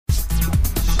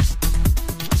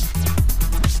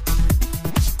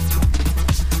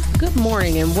Good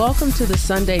morning and welcome to the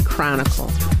Sunday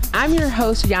Chronicle. I'm your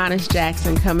host, Giannis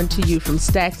Jackson, coming to you from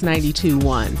Stacks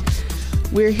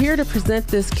 92.1. We're here to present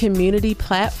this community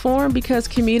platform because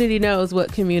community knows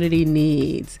what community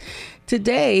needs.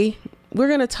 Today, we're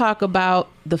going to talk about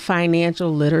the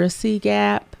financial literacy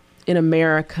gap in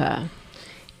America.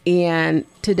 And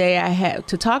today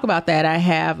to talk about that, I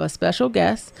have a special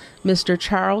guest, Mr.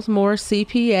 Charles Moore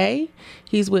CPA.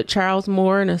 He's with Charles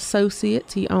Moore and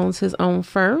Associates. He owns his own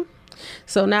firm.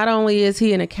 So not only is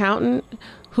he an accountant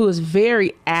who is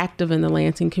very active in the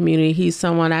Lansing community, he's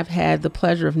someone I've had the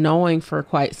pleasure of knowing for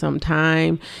quite some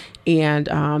time. And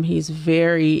he's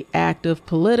very active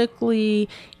politically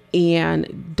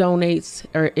and donates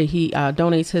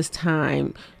his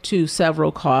time to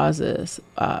several causes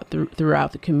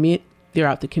throughout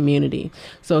the community.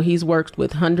 So he's worked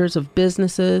with hundreds of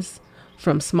businesses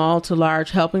from small to large,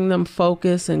 helping them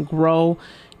focus and grow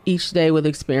each day with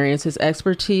experience. His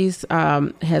expertise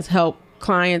has helped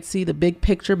clients see the big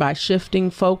picture by shifting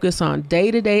focus on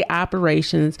day-to-day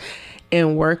operations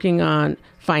and working on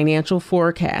financial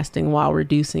forecasting while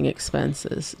reducing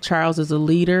expenses. Charles is a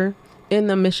leader in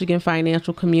the Michigan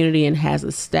financial community and has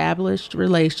established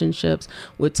relationships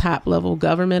with top-level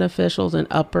government officials and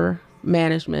upper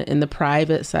management in the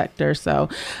private sector. So,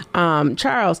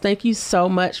 Charles, thank you so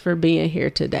much for being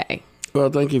here today. Well,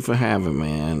 thank you for having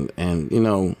me. And you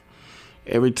know,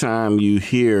 every time you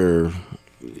hear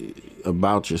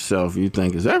about yourself, you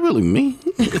think, is that really me?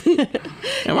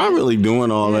 Am I really doing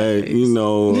all that? You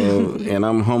know, and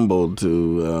I'm humbled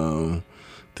to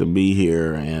be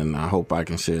here, and I hope I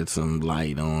can shed some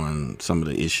light on some of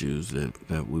the issues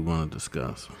that we want to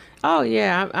discuss. Oh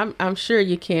yeah, I'm sure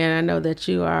you can. I know that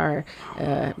you are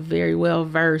very well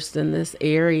versed in this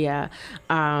area.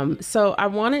 So I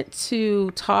wanted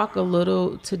to talk a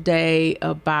little today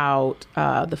about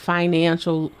the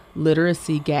financial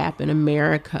literacy gap in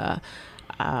America.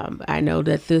 I know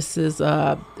that this is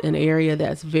an area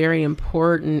that's very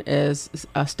important as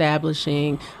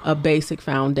establishing a basic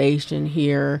foundation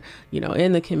here, you know,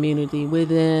 in the community,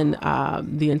 within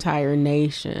the entire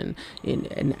nation.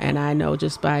 And I know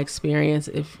just by experience,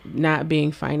 if not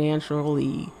being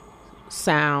financially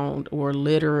sound or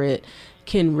literate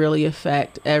can really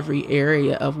affect every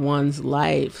area of one's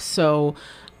life. So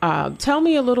tell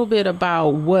me a little bit about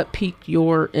what piqued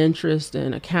your interest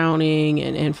in accounting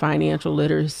and financial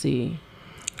literacy.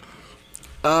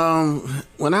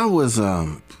 When I was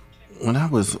a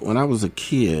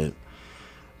kid,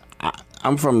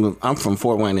 I'm from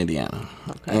Fort Wayne, Indiana,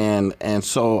 okay. and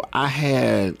so I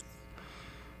had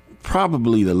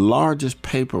probably the largest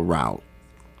paper route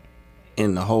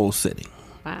in the whole city.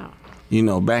 Wow. You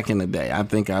know, back in the day, I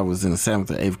think I was in the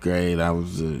 7th or 8th grade. I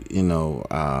was,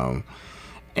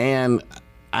 and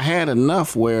I had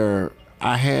enough where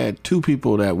I had two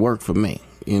people that worked for me,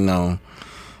 you know.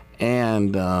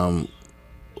 And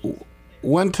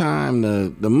one time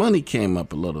the money came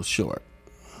up a little short.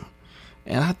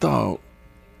 And I thought,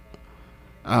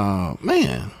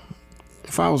 man,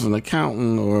 if I was an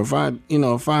accountant or if I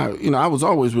was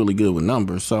always really good with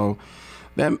numbers. So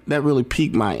that really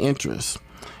piqued my interest.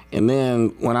 And then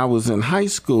when I was in high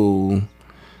school,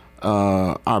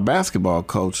 our basketball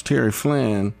coach, Terry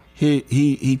Flynn,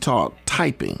 he taught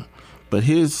typing, but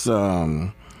his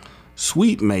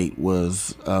suite mate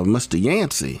was Mr.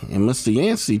 Yancey, and Mr.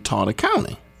 Yancey taught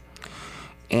accounting.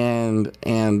 And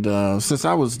since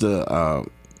I was the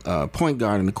point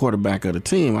guard and the quarterback of the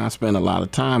team, I spent a lot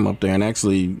of time up there. And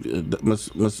actually,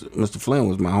 Mr. Flynn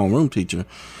was my homeroom teacher,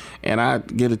 and I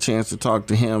get a chance to talk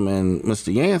to him and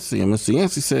Mr. Yancey. And Mr.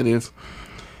 Yancey said,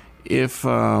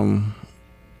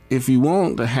 if you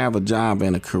want to have a job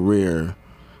and a career,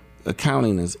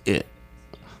 accounting is it.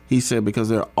 He said, because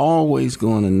they're always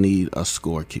going to need a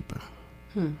scorekeeper.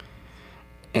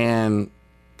 And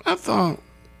I thought,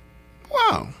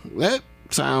 wow, that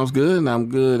sounds good. And I'm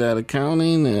good at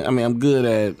accounting. I'm good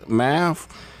at math.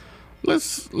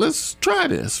 Let's try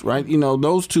this, right? You know,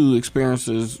 those two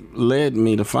experiences led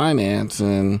me to finance.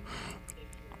 And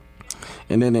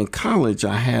then in college,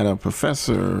 I had a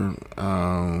professor,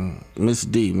 Miss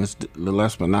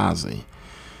L'Espinazi.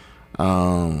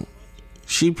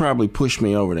 She probably pushed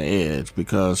me over the edge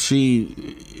because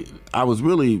I was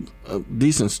really a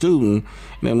decent student.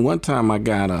 And then one time I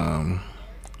got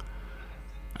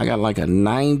like a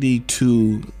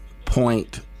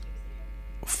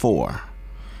 92.4.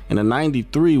 And a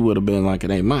 93 would have been like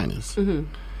an A minus. Mm-hmm.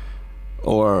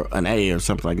 Or an A or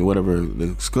something like that, whatever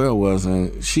the score was.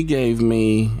 And she gave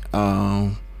me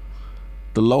the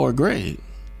lower grade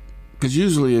because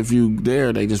usually if you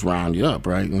there, they just round you up,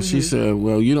 right? And she said,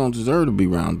 well, you don't deserve to be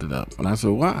rounded up. And I said,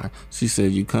 why? She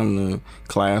said, you come to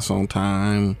class on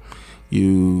time.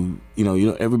 You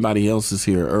know, everybody else is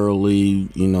here early.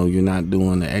 You know, you're not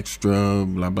doing the extra,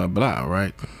 blah, blah, blah,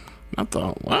 right? I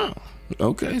thought, wow,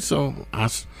 okay. So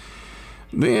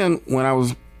then when I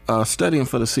was studying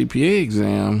for the CPA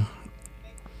exam,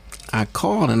 I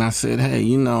called and I said, hey,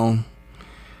 you know,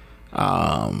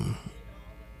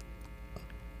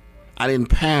 I didn't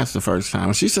pass the first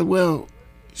time. She said, well,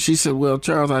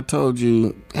 Charles, I told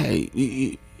you,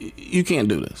 hey, you can't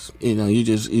do this. You know, you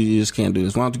just can't do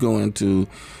this. Why don't you go into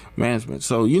management?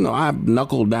 So, you know, I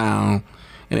knuckled down,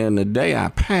 and then the day I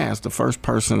passed, the first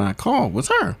person I called was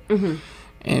her.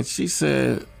 And she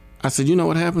said, I said, you know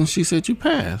what happened? She said, you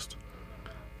passed.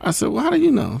 I said, well, how do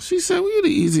you know? She said, well, you're the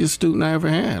easiest student I ever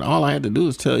had. All I had to do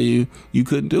was tell you you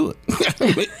couldn't do it.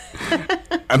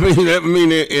 I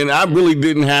mean, and I really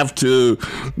didn't have to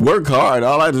work hard.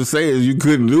 All I had to say is you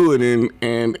couldn't do it,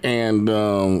 and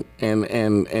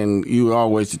you were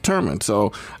always determined.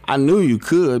 So I knew you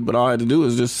could, but all I had to do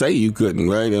was just say you couldn't,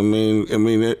 right?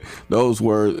 Those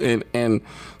words, and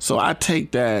so I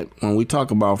take that when we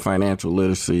talk about financial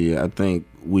literacy. I think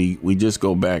we just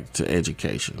go back to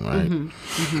education, right?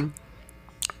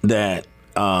 That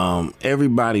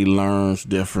everybody learns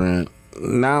different.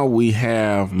 Now we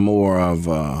have more of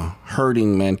a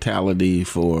herding mentality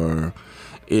for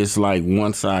it's like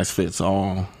one size fits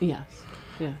all. Yes.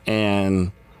 Yeah.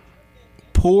 And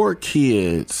poor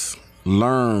kids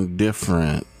learn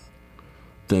different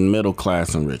than middle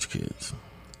class and rich kids.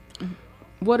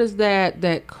 What is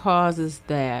that causes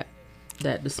that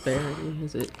disparity?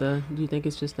 Is it do you think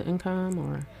it's just the income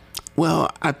or? Well,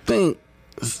 I think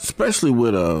especially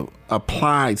with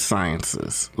applied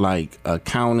sciences like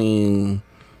accounting,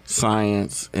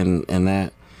 science, and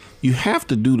that, you have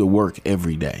to do the work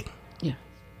every day. Yeah.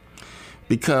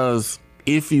 Because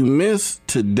if you miss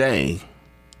today,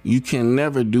 you can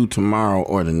never do tomorrow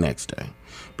or the next day,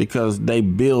 because they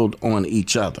build on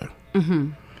each other.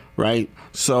 Right?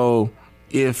 So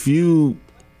if you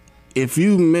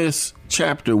miss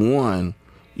chapter 1,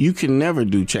 you can never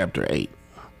do chapter 8.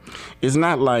 It's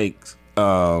not like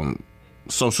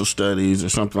social studies or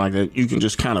something like that. You can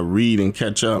just kind of read and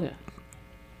catch up. Yeah.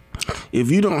 If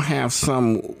you don't have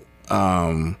some,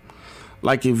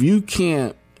 like if you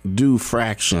can't do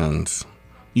fractions,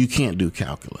 you can't do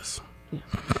calculus. Yeah.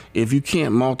 If you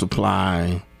can't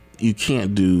multiply, you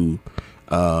can't do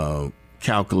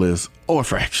calculus or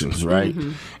fractions, right?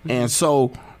 And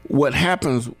so what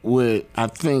happens with, I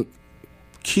think,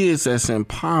 kids that's in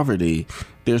poverty,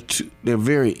 they're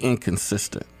very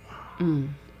inconsistent.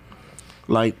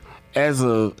 Like as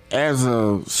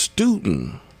a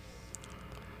student,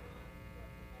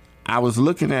 I was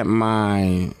looking at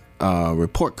my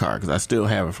report card, because I still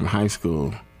have it from high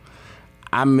school.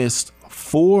 I missed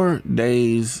 4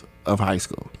 days of high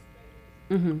school.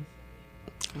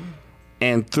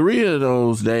 And 3 of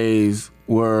those days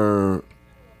were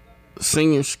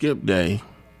senior skip day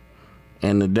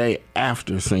and the day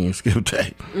after senior skip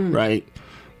day, right?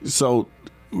 So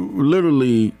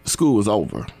literally school was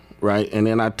over, right? And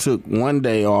then I took 1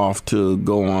 day off to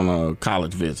go on a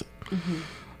college visit,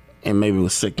 and maybe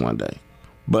was sick 1 day.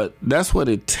 But that's what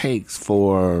it takes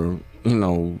for, you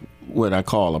know, what I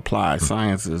call applied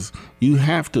sciences. You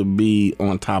have to be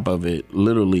on top of it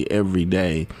literally every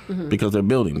day, because they're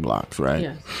building blocks, right?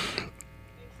 Yes.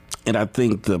 And I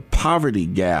think the poverty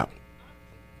gap,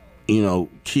 you know,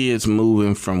 kids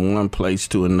moving from one place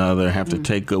to another have to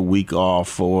take a week off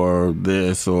for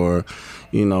this, or,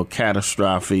 you know,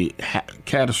 catastrophic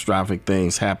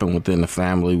things happen within the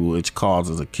family, which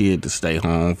causes a kid to stay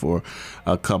home for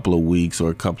a couple of weeks or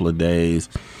a couple of days.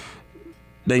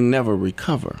 They never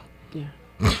recover. Yeah.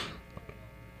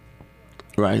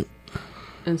 Right.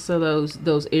 And so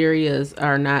those areas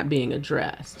are not being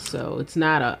addressed. So it's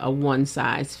not a one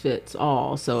size fits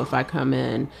all. So if I come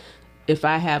in, if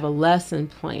I have a lesson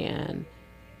plan,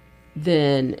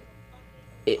 then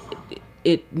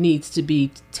it needs to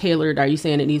be tailored. Are you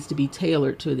saying it needs to be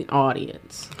tailored to the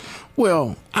audience?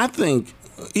 Well, I think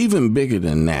even bigger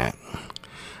than that.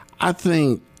 I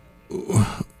think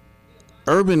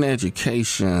urban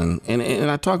education, and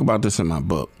I talk about this in my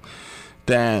book,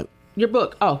 that... Your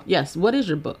book? Oh, yes. What is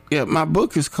your book? Yeah, my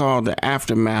book is called The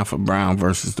Aftermath of Brown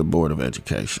versus the Board of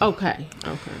Education. Okay.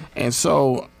 And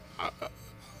so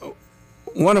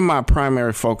one of my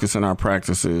primary focus in our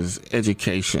practice is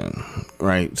education,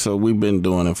 right? So we've been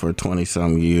doing it for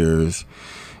 20-some years.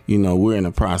 You know, we're in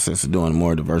the process of doing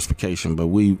more diversification, but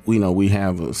we know we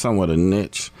have somewhat a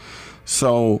niche.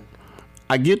 So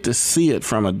I get to see it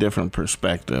from a different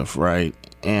perspective, right?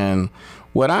 And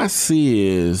what I see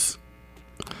is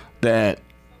that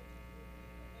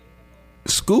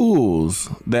schools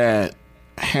that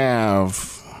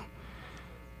have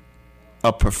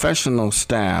a professional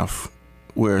staff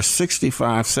where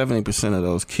 65-70% of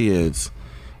those kids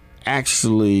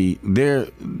actually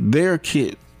their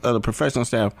kid of the professional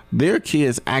staff, their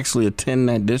kids actually attend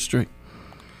that district,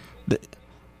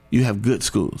 you have good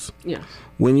schools. Yeah.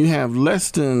 When you have less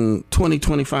than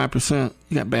 20-25%,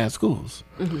 you got bad schools.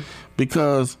 Mm-hmm.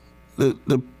 Because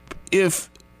if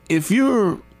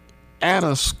you're at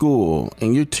a school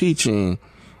and you're teaching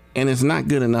and it's not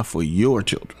good enough for your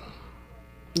children.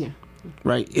 Yeah.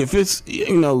 Right? If it's,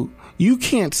 you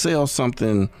can't sell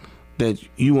something that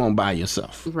you won't buy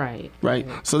yourself. Right. Right?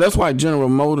 So that's why General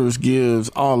Motors gives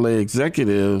all their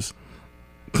executives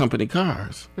company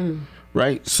cars. Mm.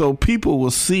 Right? So people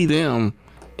will see them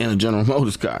in a General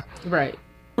Motors car. Right.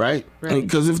 Right?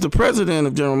 Because if the president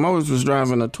of General Motors was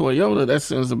driving a Toyota, that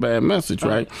sends a bad message,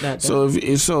 right? So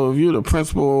if you're the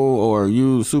principal or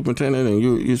you the superintendent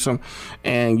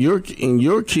and you're in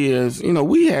your kids,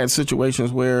 we had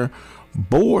situations where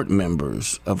board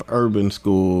members of urban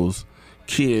schools,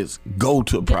 kids go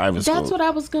to a private school. That's what I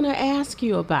was going to ask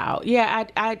you about. Yeah,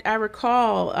 I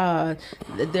recall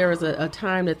there was a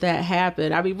time that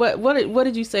happened. I mean, what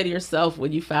did you say to yourself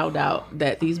when you found out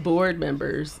that these board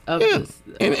members of this?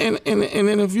 And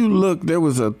then if you look, there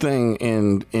was a thing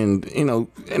in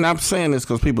and I'm saying this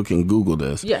because people can Google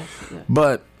this. Yes.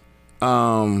 But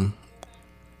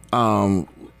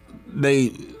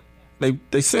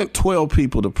they sent 12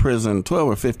 people to prison, 12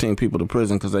 or 15 people to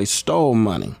prison because they stole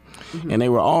money. Mm-hmm. And they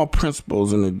were all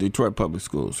principals in the Detroit public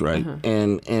schools, right?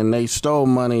 Mm-hmm. And they stole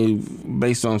money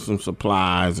based on some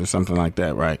supplies or something like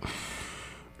that, right?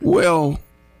 Well,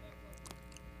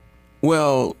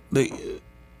 the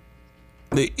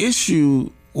issue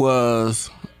was,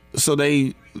 so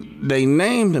they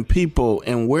named the people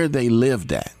and where they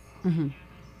lived at. Mm-hmm.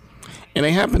 And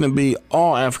they happened to be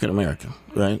all African American,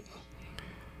 right?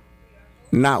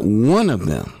 Not one of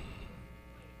them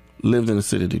lived in the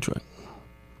city of Detroit.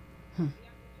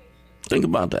 Think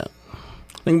about that.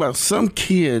 Think about some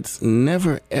kids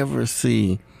never ever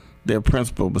see their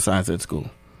principal besides at school.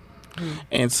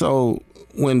 And so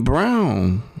when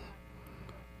Brown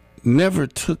never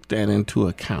took that into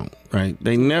account, right?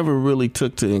 They never really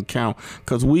took to account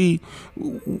because we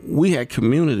had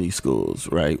community schools,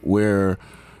 right, where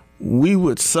we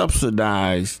would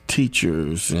subsidize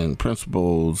teachers and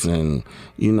principals and,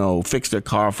 fix their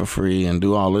car for free and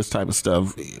do all this type of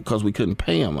stuff because we couldn't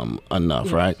pay them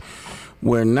enough, right?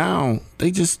 Where now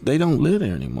they don't live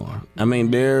there anymore. I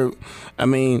mean,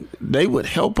 they would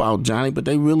help out Johnny, but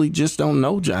they really just don't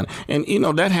know Johnny. And,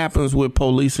 that happens with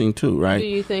policing too, right? Do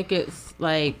you think it's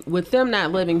like with them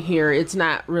not living here, it's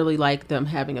not really like them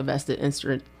having a vested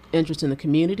interest in the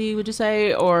community, would you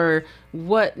say? Or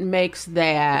what makes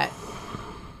that?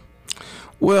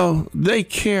 Well, they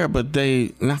care, but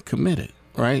they not committed,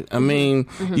 right? I mean,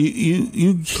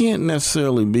 you can't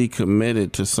necessarily be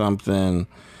committed to something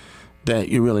that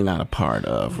you're really not a part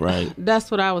of, right?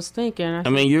 That's what I was thinking. I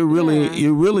mean, you're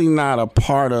really not a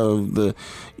part of the,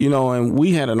 and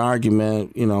we had an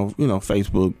argument,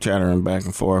 Facebook chattering back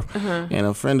and forth. And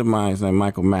a friend of mine named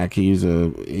Michael Mack, he's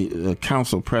a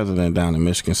council president down in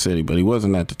Michigan City, but he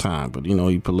wasn't at the time, but,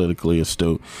 he politically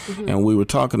astute. And we were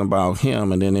talking about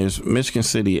him, and then there's Michigan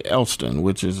City Elston,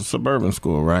 which is a suburban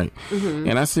school, right?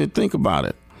 And I said, think about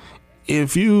it.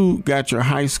 If you got your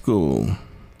high school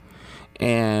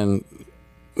and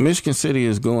Michigan City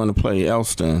is going to play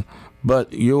Elston,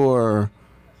 but your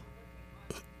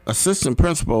assistant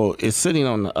principal is sitting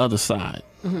on the other side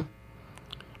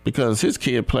because his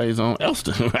kid plays on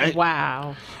Elston, right?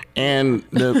 Wow. And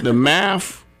the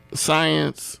math,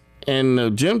 science, and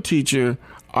the gym teacher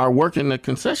are working the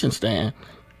concession stand,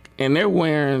 and they're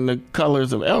wearing the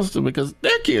colors of Elston because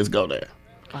their kids go there.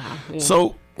 Wow. Yeah.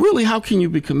 So really, how can you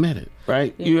be committed,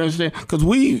 right? Yeah. You understand? Because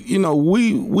we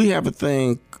have a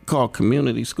thing called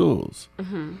community schools,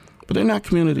 but they're not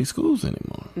community schools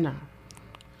anymore. No,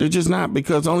 they're just not,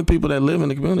 because the only people that live in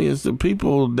the community is the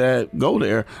people that go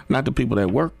there, not the people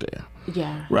that work there.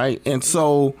 Yeah. Right. And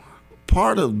so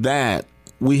part of that,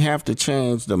 we have to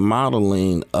change the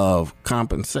modeling of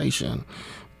compensation,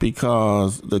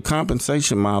 because the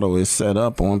compensation model is set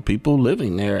up on people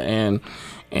living there, and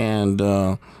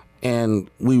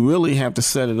we really have to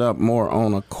set it up more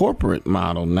on a corporate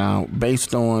model now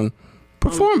based on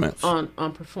performance. On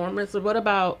performance. What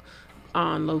about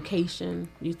on location?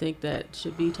 You think that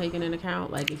should be taken into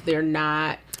account? Like if they're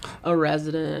not a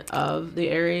resident of the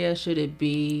area, should it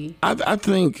be? I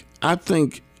think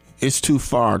it's too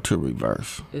far to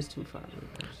reverse. It's too far to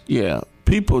reverse. Yeah,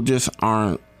 people just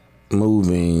aren't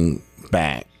moving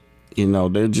back.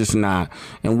 They're just not.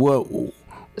 And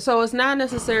So it's not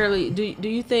necessarily. Do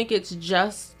you think it's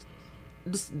just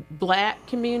this black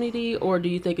community, or do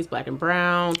you think it's black and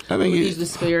brown? I think these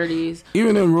disparities,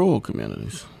 even in rural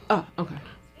communities. Oh, okay.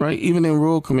 Right, even in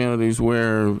rural communities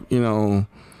where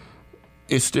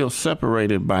it's still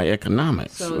separated by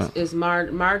economics. So it's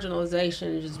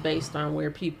marginalization just based on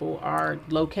where people are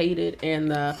located,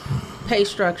 and the pay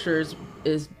structures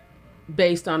is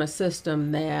based on a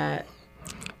system that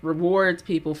rewards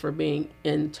people for being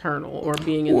internal or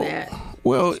being in that.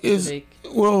 Well,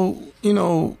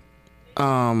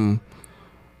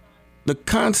 the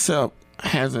concept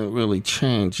hasn't really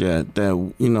changed yet. That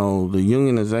the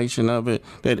unionization of it,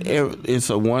 that it's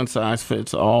a one size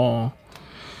fits all.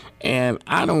 And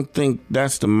I don't think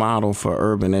that's the model for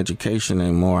urban education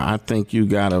anymore. I think you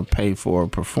got to pay for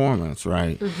performance,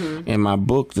 right? Mm-hmm. And my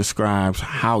book describes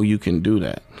how you can do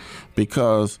that.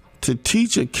 Because to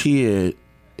teach a kid,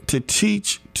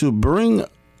 to bring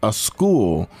a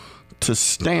school to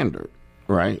standard,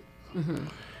 right? Mm-hmm.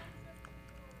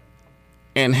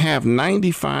 And have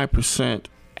 95%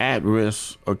 at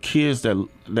risk or kids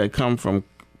that come from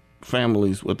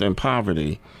families within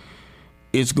poverty,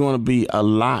 it's going to be a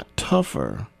lot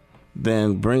tougher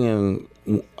than bringing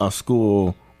a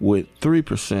school with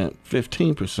 3%,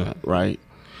 15%, right?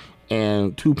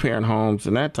 And two-parent homes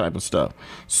and that type of stuff.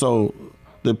 So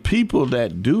the people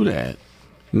that do that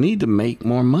need to make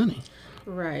more money.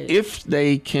 Right. If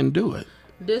they can do it.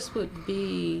 This would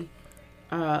be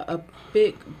a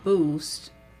big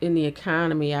boost in the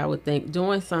economy, I would think,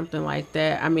 doing something like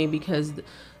that. I mean, because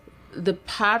the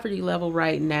poverty level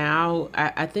right now,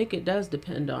 I think it does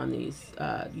depend on these,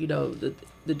 the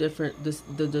different,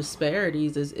 the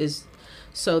disparities is.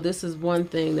 So this is one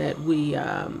thing that we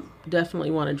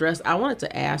definitely want to address. I wanted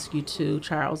to ask you too,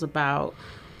 Charles, about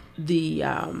the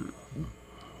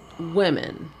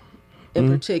women in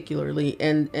particularly,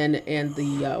 and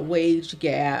the wage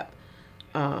gap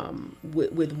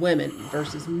with women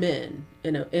versus men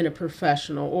in a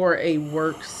professional or a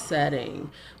work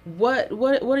setting. What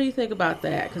do you think about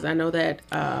that? Because I know that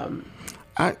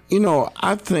I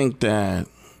think that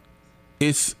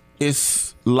it's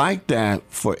like that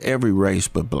for every race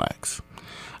but blacks.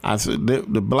 I said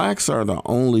the blacks are the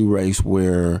only race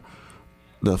where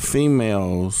the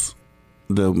females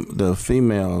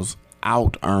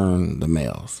out earn the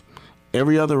males.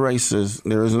 Every other race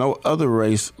there is no other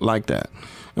race like that.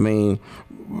 I mean,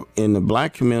 in the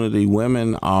black community,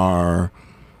 women are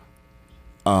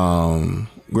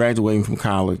graduating from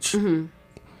college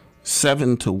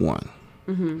 7 to 1.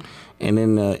 Mm-hmm. And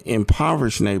in the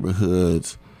impoverished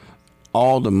neighborhoods,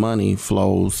 all the money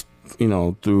flows,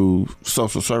 through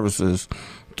social services,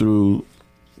 through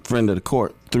friend of the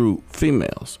court, through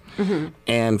females. Mm-hmm.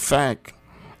 And in fact,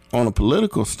 on a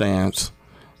political stance,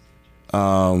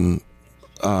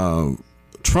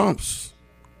 Trump's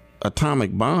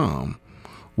atomic bomb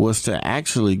was to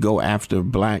actually go after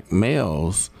black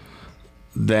males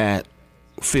that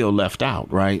feel left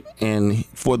out, right? And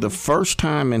for the first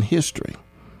time in history,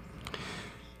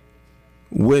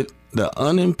 with the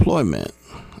unemployment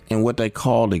and what they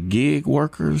call the gig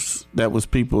workers, that was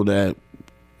people that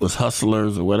was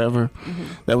hustlers or whatever,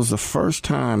 that was the first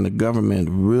time the government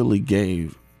really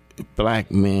gave black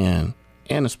men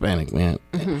and Hispanic men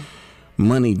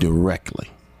money directly.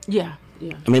 Yeah.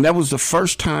 I mean, that was the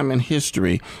first time in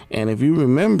history. And if you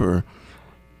remember,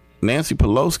 Nancy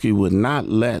Pelosi would not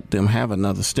let them have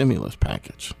another stimulus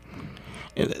package.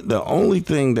 The only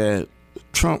thing that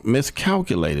Trump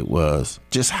miscalculated was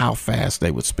just how fast they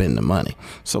would spend the money.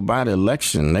 So by the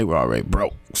election, they were already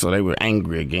broke. So they were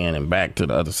angry again and back to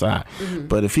the other side. Mm-hmm.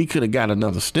 But if he could have got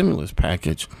another stimulus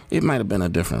package, it might have been a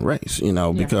different race,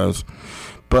 because,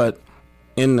 but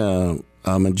in the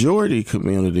majority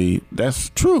community, that's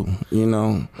true,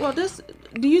 Well,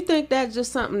 do you think that's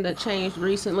just something that changed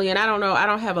recently? And I don't know, I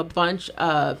don't have a bunch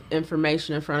of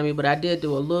information in front of me, but I did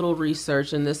do a little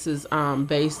research, and this is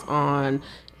based on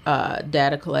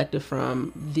data collected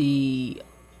from the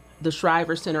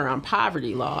Shriver Center on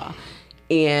Poverty Law.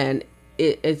 And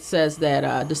it says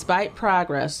that despite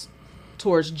progress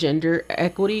towards gender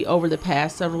equity over the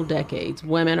past several decades,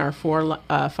 women are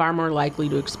far more likely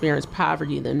to experience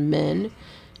poverty than men.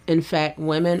 In fact,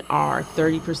 women are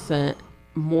 30%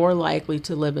 more likely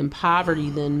to live in poverty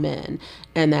than men,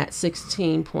 and that's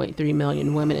 16.3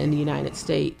 million women in the United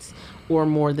States, or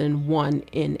more than 1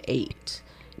 in 8.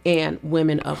 And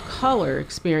women of color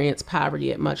experience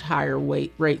poverty at much higher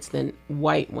rates than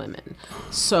white women.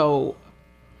 So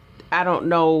I don't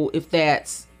know if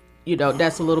that's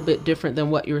that's a little bit different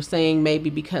than what you were saying, maybe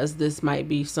because this might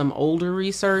be some older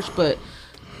research, but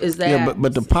is that... Yeah,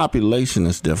 but the population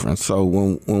is different. So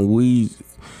when we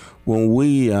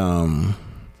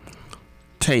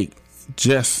take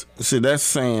that's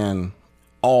saying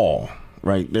all,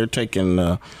 right? They're taking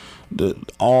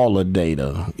all the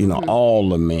data, all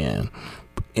the men.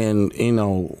 And,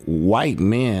 white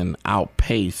men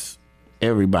outpace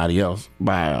everybody else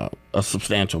by a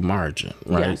substantial margin,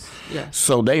 right? Yes.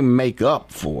 So they make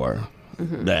up for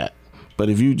that. But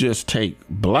if you just take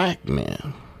black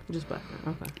men, just black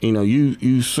men, okay.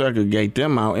 You segregate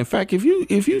them out. In fact, if you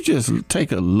just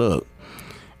take a look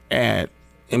at,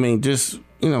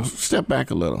 step back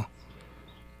a little,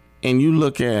 and you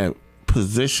look at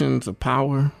positions of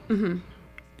power,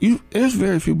 there's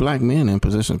very few black men in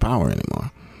positions of power anymore.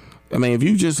 If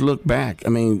you just look back,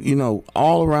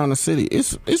 all around the city,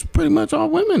 it's pretty much all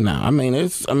women now.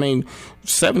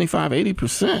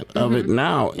 75-80% of it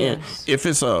now. Yes. And if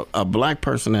it's a black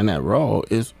person in that role,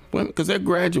 is women, because they're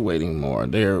graduating more,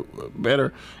 they're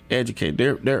better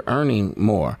educated, they're earning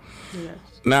more. Yes.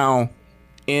 Now,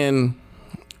 in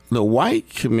the white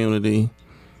community,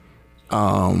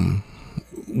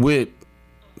 with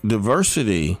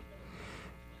diversity,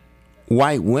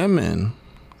 white women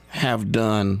have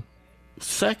done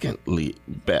secondly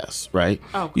best, right?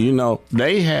 Okay.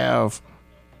 They have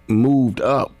moved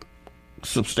up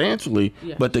substantially,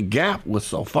 but the gap was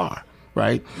so far,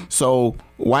 right? So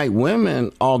white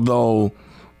women, although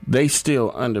they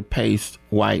still underpaced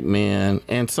white men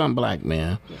and some black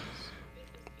men,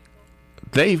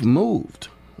 they've moved,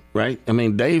 right?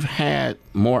 They've had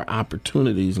more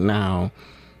opportunities now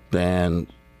than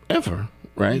ever,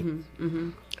 right?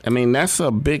 That's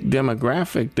a big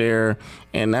demographic there,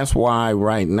 and that's why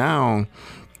right now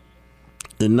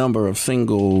the number of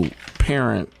single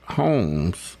parent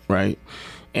homes, right?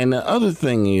 And the other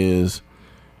thing is,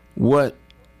 what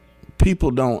people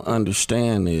don't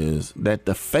understand is that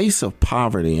the face of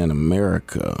poverty in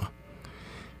America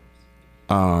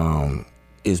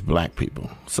is black people.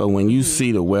 So when you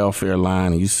see the welfare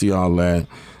line and you see all that,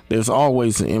 there's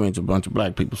always an image of a bunch of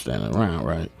black people standing around,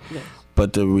 right? Yes.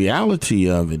 But the reality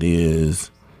of it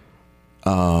is,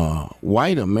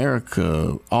 white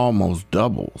America almost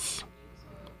doubles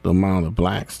the amount of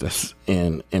blacks that's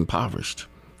impoverished.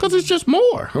 Because it's just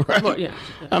more, right? Well, yeah.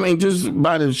 Just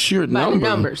by the sheer number. By the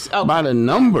numbers. Okay. By the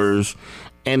numbers.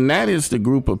 And that is the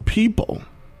group of people,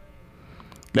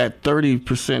 that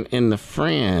 30% in the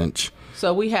fringe.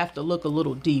 So we have to look a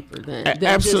little deeper than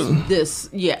absolutely. Just this.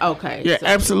 Yeah, okay. Yeah, so.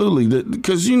 Absolutely.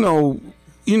 Because,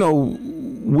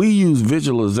 we use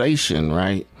visualization,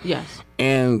 right? Yes.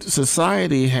 And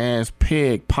society has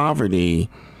pegged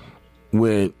poverty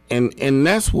with, and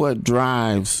that's what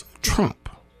drives Trump,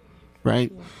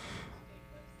 right?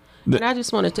 Yeah. And I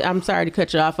just wanted to, I'm sorry to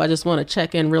cut you off. I just want to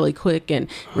check in really quick and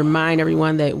remind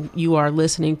everyone that you are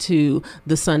listening to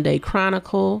the Sunday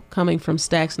Chronicle coming from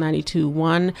Stacks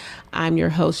 92.1. I'm your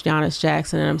host, Giannis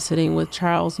Jackson, and I'm sitting with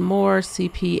Charles Moore,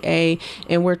 CPA,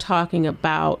 and we're talking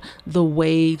about the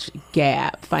wage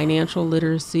gap, financial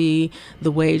literacy,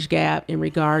 the wage gap in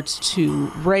regards to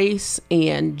race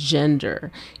and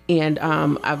gender. And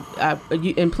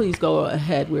and please go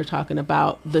ahead. We're talking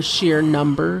about the sheer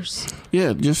numbers.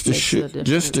 Yeah, just the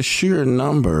sheer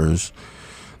numbers.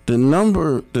 The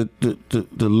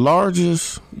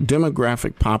largest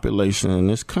demographic population in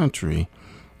this country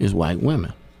is white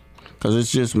women, because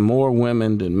it's just more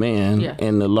women than men,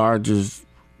 and the largest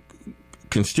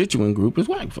constituent group is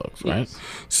white folks, right? Yes.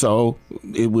 So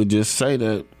it would just say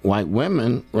that white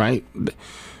women, right?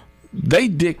 They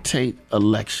dictate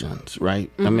elections,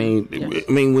 right?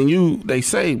 Mm-hmm. When they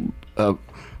say,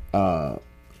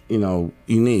 you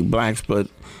need blacks, but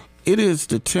it is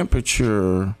the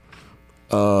temperature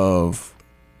of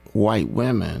white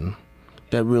women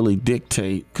that really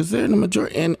dictate, because they're the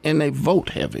majority, and they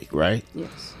vote heavy, right?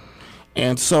 Yes.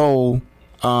 And so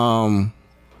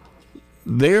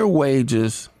their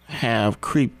wages have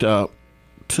creeped up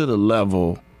to the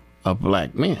level of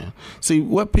black men. See,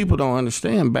 what people don't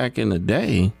understand, back in the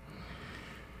day,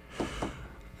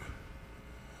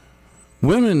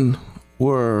 women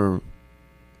were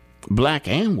black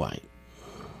and white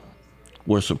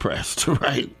were suppressed,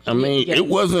 right? It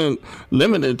wasn't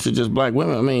limited to just black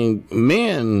women.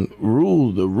 Men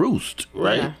ruled the roost,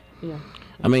 right? Yeah.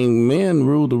 Men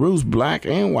ruled the roost, black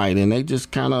and white, and they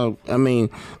just kind of,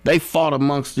 they fought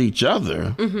amongst each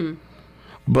other. Mm-hmm.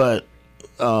 But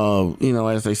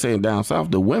as they say down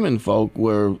south, the women folk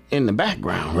were in the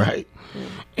background, right? Mm.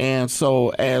 And so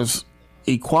as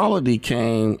equality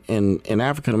came and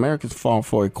African Americans fought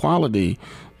for equality,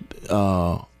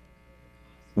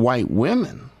 white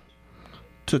women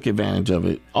took advantage of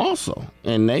it also,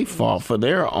 and they fought for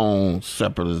their own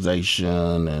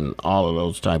separatization and all of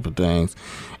those type of things,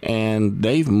 and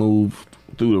they've moved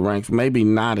through the ranks, maybe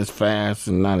not as fast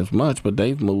and not as much, but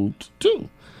they've moved too.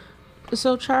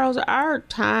 So, Charles, our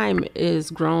time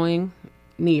is growing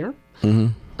near.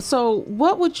 Mm-hmm. So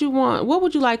what would you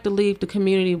like to leave the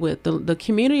community with? The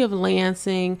community of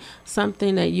Lansing,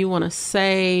 something that you want to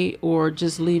say or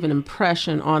just leave an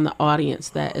impression on the audience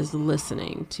that is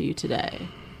listening to you today?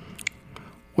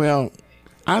 Well,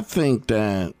 I think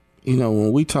that,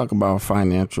 when we talk about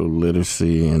financial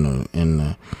literacy and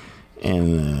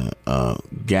the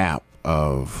gap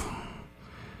of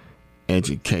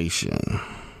education,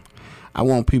 I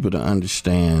want people to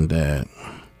understand that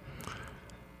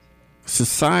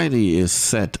society is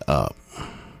set up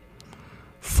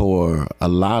for a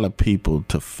lot of people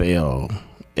to fail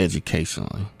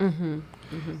educationally. Mm-hmm.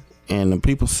 Mm-hmm. And the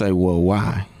people say, well,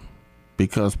 why?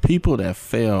 Because people that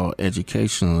fail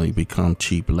educationally become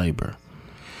cheap labor.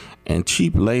 And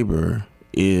cheap labor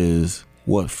is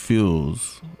what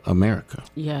fuels America.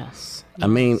 Yes. I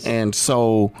mean, and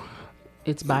so...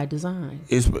 It's by design.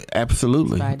 It's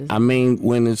absolutely. It's by design. I mean,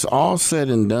 when it's all said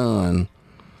and done,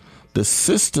 the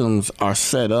systems are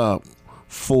set up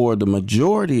for the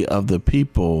majority of the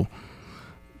people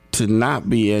to not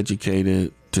be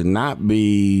educated, to not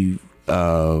be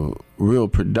real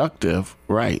productive,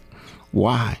 right?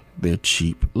 Why? They're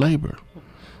cheap labor.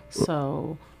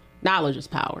 So knowledge is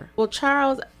power. Well,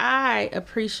 Charles, I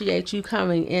appreciate you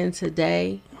coming in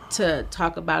today to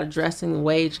talk about addressing the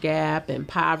wage gap and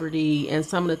poverty and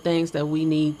some of the things that we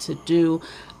need to do.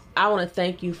 I want to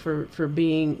thank you for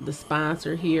being the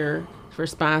sponsor here, for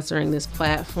sponsoring this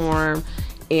platform.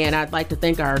 And I'd like to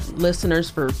thank our listeners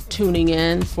for tuning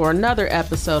in for another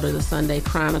episode of the Sunday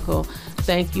Chronicle.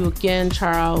 Thank you again,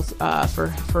 Charles, for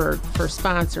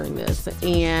sponsoring this.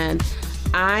 And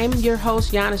I'm your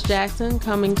host, Giannis Jackson,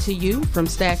 coming to you from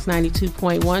Stacks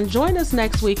 92.1. Join us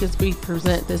next week as we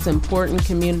present this important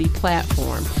community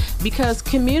platform, because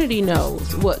community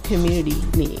knows what community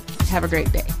needs. Have a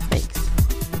great day. Thanks.